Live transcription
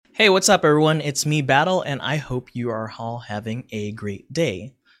Hey, what's up, everyone? It's me, Battle, and I hope you are all having a great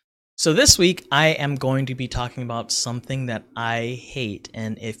day. So, this week, I am going to be talking about something that I hate.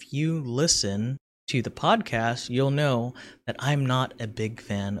 And if you listen to the podcast, you'll know that I'm not a big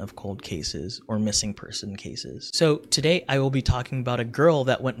fan of cold cases or missing person cases. So, today, I will be talking about a girl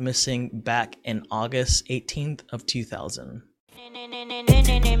that went missing back in August 18th of 2000.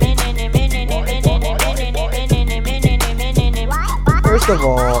 First of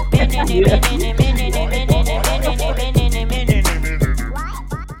all,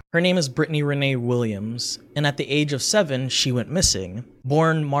 Her name is Brittany Renee Williams, and at the age of 7, she went missing.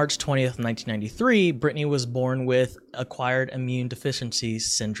 Born March 20th, 1993, Brittany was born with acquired immune deficiency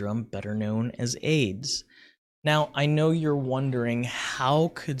syndrome, better known as AIDS. Now, I know you're wondering,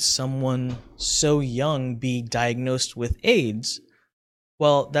 how could someone so young be diagnosed with AIDS?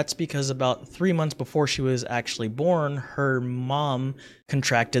 Well, that's because about 3 months before she was actually born, her mom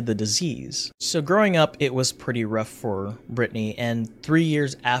contracted the disease. So growing up, it was pretty rough for Brittany, and 3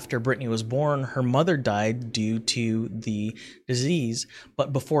 years after Brittany was born, her mother died due to the disease.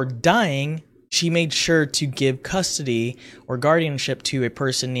 But before dying, she made sure to give custody or guardianship to a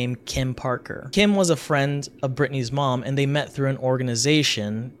person named Kim Parker. Kim was a friend of Brittany's mom, and they met through an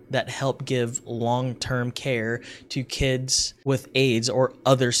organization that helped give long-term care to kids with AIDS or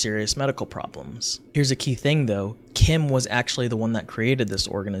other serious medical problems. Here's a key thing though, Kim was actually the one that created this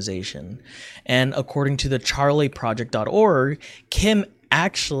organization. And according to the charlieproject.org, Kim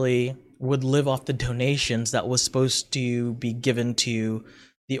actually would live off the donations that was supposed to be given to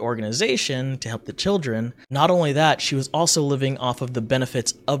the organization to help the children. Not only that, she was also living off of the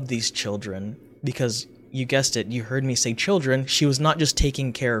benefits of these children because, you guessed it, you heard me say children. She was not just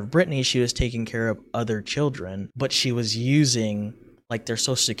taking care of Brittany, she was taking care of other children, but she was using like their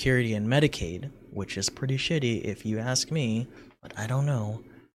Social Security and Medicaid, which is pretty shitty if you ask me, but I don't know.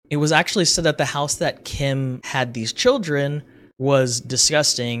 It was actually said that the house that Kim had these children was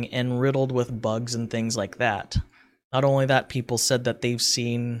disgusting and riddled with bugs and things like that. Not only that, people said that they've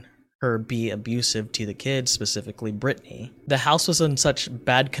seen her be abusive to the kids, specifically Brittany. The house was in such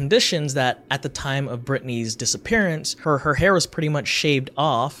bad conditions that at the time of Brittany's disappearance, her hair was pretty much shaved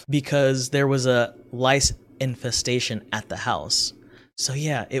off because there was a lice infestation at the house. So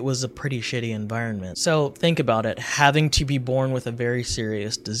yeah, it was a pretty shitty environment. So think about it, having to be born with a very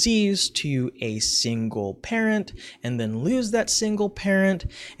serious disease to a single parent and then lose that single parent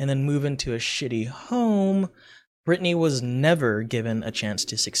and then move into a shitty home. Brittany was never given a chance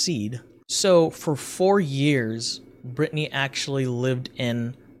to succeed. So for 4 years, Brittany actually lived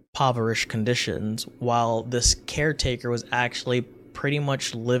in impoverished conditions while this caretaker was actually pretty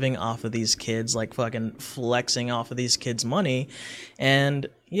much living off of these kids, like fucking flexing off of these kids' money. And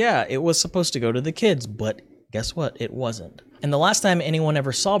yeah, it was supposed to go to the kids, but guess what? It wasn't. And the last time anyone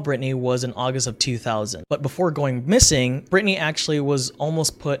ever saw Brittany was in August of 2000. But before going missing, Brittany actually was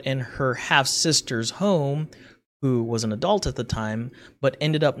almost put in her half-sister's home, who was an adult at the time, but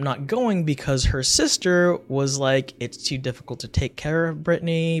ended up not going because her sister was like, it's too difficult to take care of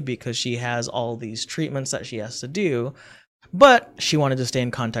Brittany because she has all these treatments that she has to do, but she wanted to stay in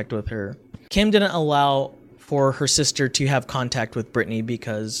contact with her. Kim didn't allow for her sister to have contact with Brittany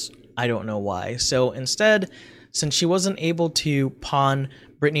because I don't know why. So instead, since she wasn't able to pawn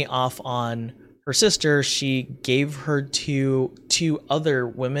Brittany off on her sister, she gave her to 2 other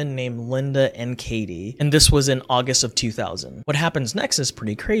women named Linda and Katie. And this was in August of 2000. What happens next is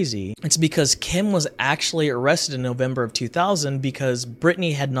pretty crazy. It's because Kim was actually arrested in November of 2000 because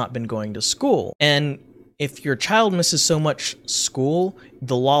Brittany had not been going to school. And if your child misses so much school,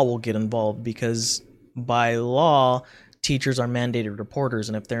 the law will get involved because by law, teachers are mandated reporters.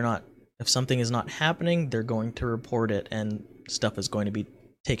 And if something is not happening, they're going to report it and stuff is going to be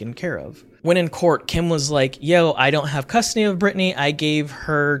taken care of. When in court, Kim was like, yo, I don't have custody of Brittany. I gave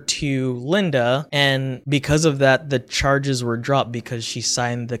her to Linda. And because of that, the charges were dropped because she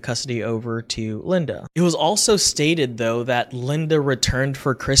signed the custody over to Linda. It was also stated, though, that Linda returned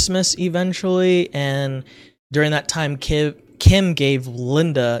for Christmas eventually. And during that time, Kim gave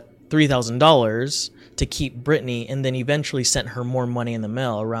Linda $3,000 to keep Brittany and then eventually sent her more money in the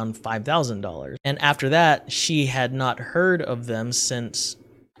mail, around $5,000. And after that, she had not heard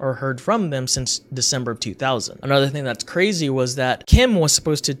from them since December of 2000. Another thing that's crazy was that Kim was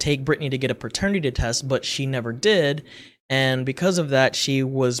supposed to take Brittany to get a paternity test, but she never did. And because of that, she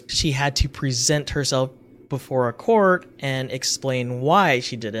had to present herself before a court and explain why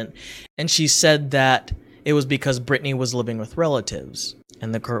she didn't. And she said that it was because Brittany was living with relatives.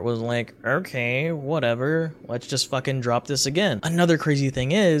 And the court was like, okay, whatever, let's just fucking drop this again. Another crazy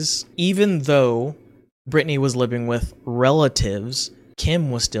thing is, even though Brittany was living with relatives,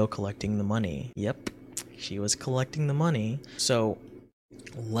 Kim was still collecting the money. Yep, she was collecting the money. So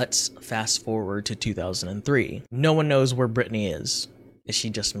let's fast forward to 2003. No one knows where Britney is. Is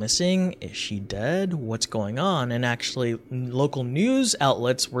she just missing? Is she dead? What's going on? And actually, local news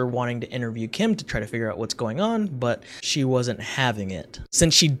outlets were wanting to interview Kim to try to figure out what's going on, but she wasn't having it.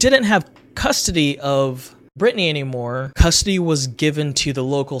 Since she didn't have custody of Britney anymore, custody was given to the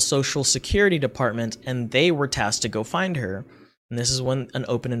local social security department, and they were tasked to go find her. And this is when an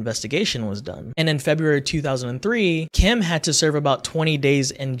open investigation was done. And in February 2003, Kim had to serve about 20 days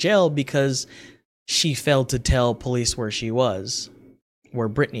in jail because she failed to tell police where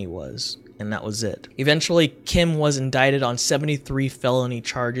Britney was, and that was it. Eventually, Kim was indicted on 73 felony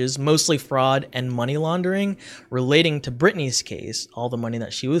charges, mostly fraud and money laundering, relating to Britney's case, all the money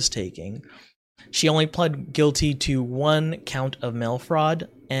that she was taking. She only pled guilty to 1 count of mail fraud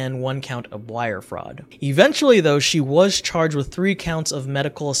and 1 count of wire fraud. Eventually, though, she was charged with 3 counts of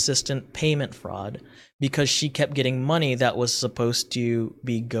medical assistant payment fraud because she kept getting money that was supposed to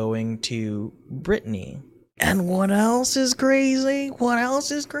be going to Britney. And what else is crazy? What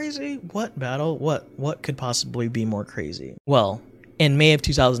battle? What could possibly be more crazy? Well, in May of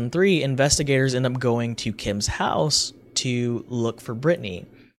 2003, investigators end up going to Kim's house to look for Britney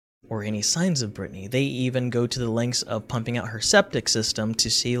or any signs of Britney. They even go to the lengths of pumping out her septic system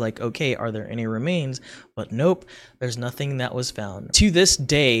to see, like, okay, are there any remains? But nope, there's nothing that was found. To this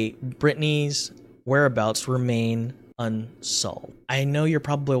day, Britney's whereabouts remain unsolved. I know you're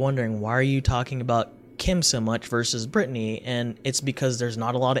probably wondering, why are you talking about Kim so much versus Britney? And it's because there's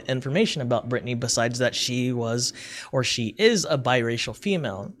not a lot of information about Britney besides that she is a biracial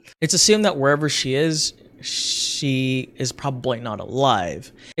female. It's assumed that wherever she is probably not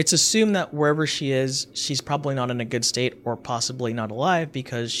alive. It's assumed that wherever she is, she's probably not in a good state or possibly not alive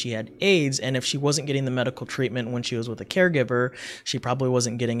because she had AIDS, and if she wasn't getting the medical treatment when she was with a caregiver, she probably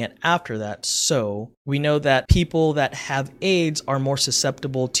wasn't getting it after that. So we know that people that have AIDS are more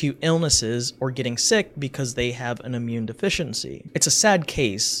susceptible to illnesses or getting sick because they have an immune deficiency. It's a sad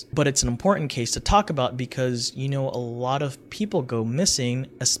case, but it's an important case to talk about because, a lot of people go missing,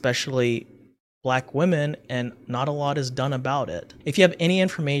 especially Black women, and not a lot is done about it. If you have any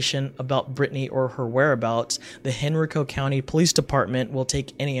information about Britney or her whereabouts, the Henrico County Police Department will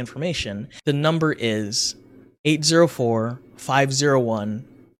take any information. The number is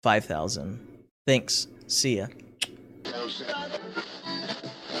 804-501-5000. Thanks. See ya.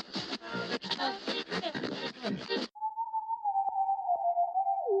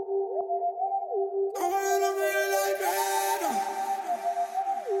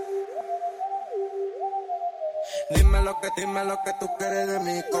 Dime lo que tú quieres de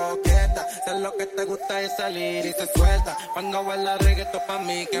mi coqueta. Sé lo que te gusta es salir y se suelta. Cuando baila reggaetón pa'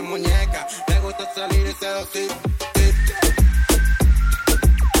 mí que muñeca. Me gusta salir y seducir.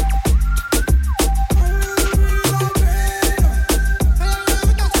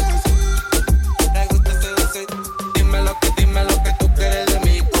 Me gusta seducir. Dime lo que tú quieres de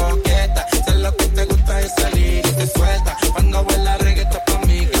mi coqueta. Sé lo que te gusta es salir y se suelta. Cuando baila reggaetón pa'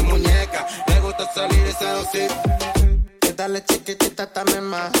 mí que muñeca. Me gusta salir y seducir. Dale chiquitita, dame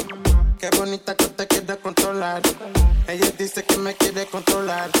más. Qué bonita que te quiere controlar. Ella dice que me quiere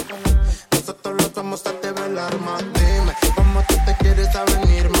controlar. Nosotros los vamos a develar más. Dime, ¿cómo tú te quieres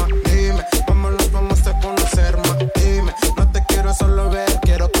venir más? Dime, ¿cómo los vamos a conocer más? Dime, no te quiero solo ver,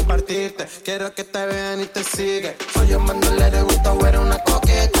 quiero compartirte. Quiero que te vean y te siguen. Soy un bandolero, gusto o era una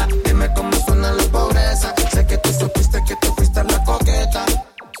coqueta. Dime cómo suena la pobreza. Sé que tú supiste que tú fuiste la coqueta.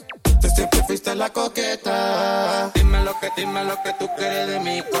 Tú siempre fuiste la coqueta. Dime lo que tú quieres de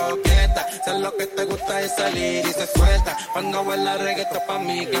mi coqueta. Sé lo que te gusta es salir y se suelta. Cuando baila reggaetón pa'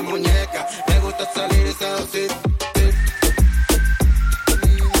 mí que muñeca. Me gusta salir y seducir.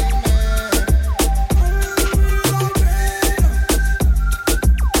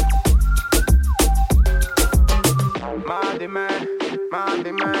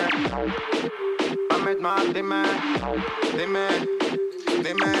 Dime.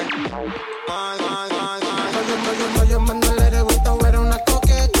 Soy un bandolero, gusto o era una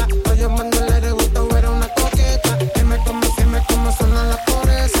coqueta. Soy un bandolero, gusto o era una coqueta. Dime cómo suena la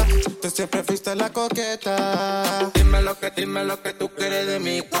pobreza. Tú siempre fuiste la coqueta. Dime lo que tú quieres de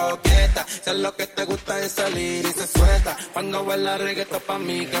mi coqueta. Sé lo que te gusta es salir y se suelta. Cuando baila reggaetón pa'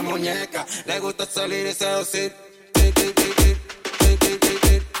 mí que muñeca. Le gusta salir y seducir.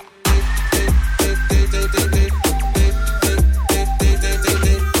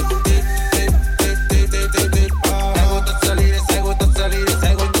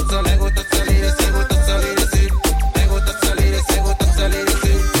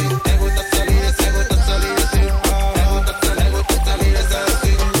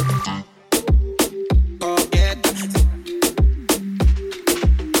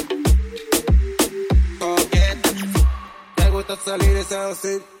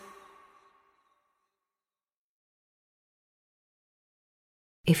 así.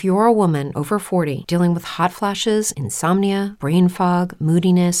 If you're a woman over 40 dealing with hot flashes, insomnia, brain fog,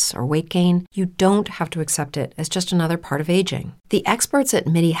 moodiness, or weight gain, you don't have to accept it as just another part of aging. The experts at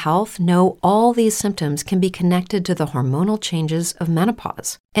MIDI Health know all these symptoms can be connected to the hormonal changes of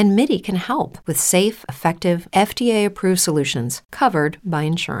menopause. And MIDI can help with safe, effective, FDA-approved solutions covered by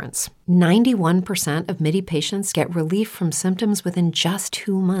insurance. 91% of MIDI patients get relief from symptoms within just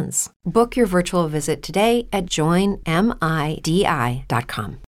 2 months. Book your virtual visit today at joinmidi.com.